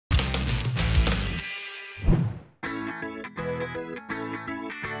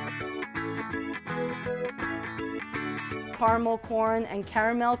Carmelcorn and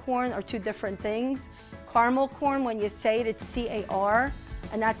Carmelcorn are two different things. Carmelcorn, when you say it, it's C-A-R,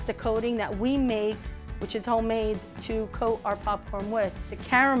 and that's the coating that we make, which is homemade, to coat our popcorn with. The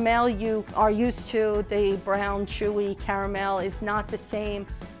caramel you are used to, the brown, chewy caramel, is not the same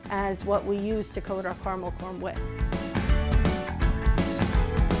as what we use to coat our Carmelcorn with.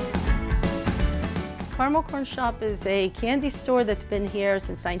 Carmelcorn Shop is a candy store that's been here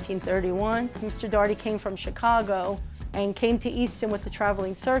since 1931. Mr. Daugherty came from Chicago and came to Easton with the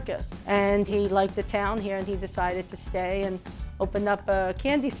traveling circus. And he liked the town here and he decided to stay and open up a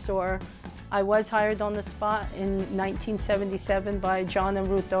candy store. I was hired on the spot in 1977 by John and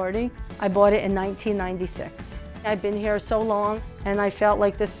Ruth Daugherty. I bought it in 1996. I've been here so long and I felt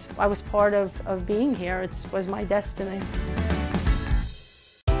like I was part of being here. It was my destiny.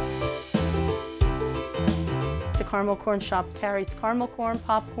 The Carmelcorn Shop carries Carmelcorn,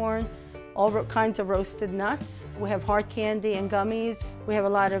 popcorn, all kinds of roasted nuts. We have hard candy and gummies. We have a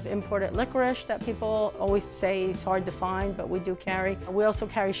lot of imported licorice that people always say it's hard to find, but we do carry. We also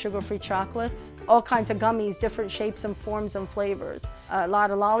carry sugar-free chocolates, all kinds of gummies, different shapes and forms and flavors. A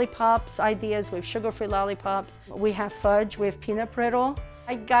lot of lollipops ideas. We have sugar-free lollipops. We have fudge. We have peanut brittle.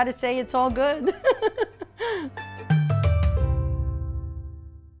 I gotta say, it's all good.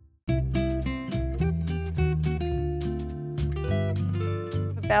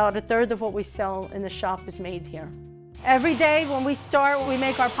 About a third of what we sell in the shop is made here. Every day when we start, we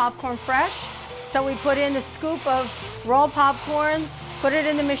make our popcorn fresh. So we put in a scoop of raw popcorn, put it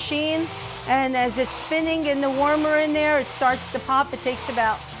in the machine, and as it's spinning in the warmer in there, it starts to pop. It takes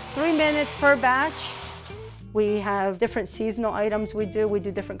about 3 minutes per batch. We have different seasonal items we do. We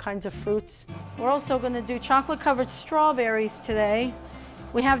do different kinds of fruits. We're also going to do chocolate-covered strawberries today.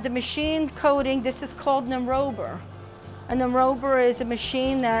 We have the machine coating. This is called an enrober. An enrober is a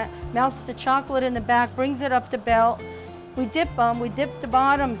machine that melts the chocolate in the back, brings it up the belt. We dip them, we dip the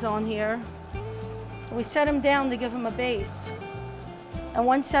bottoms on here. We set them down to give them a base. And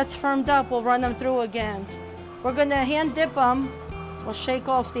once that's firmed up, we'll run them through again. We're gonna hand dip them. We'll shake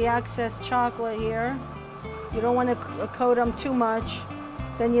off the excess chocolate here. You don't want to coat them too much,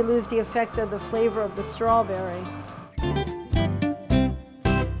 then you lose the effect of the flavor of the strawberry.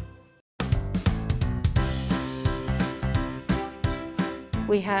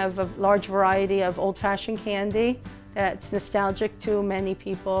 We have a large variety of old-fashioned candy that's nostalgic to many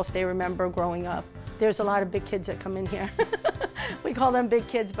people if they remember growing up. There's a lot of big kids that come in here. We call them big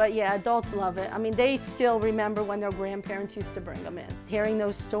kids, but yeah, adults love it. I mean, they still remember when their grandparents used to bring them in. Hearing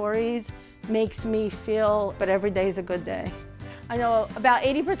those stories makes me feel, but every day is a good day. I know about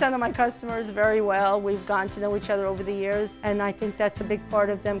 80% of my customers very well. We've gotten to know each other over the years, and I think that's a big part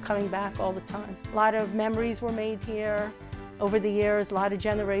of them coming back all the time. A lot of memories were made here. Over the years, a lot of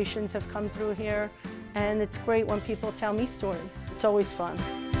generations have come through here, and it's great when people tell me stories. It's always fun.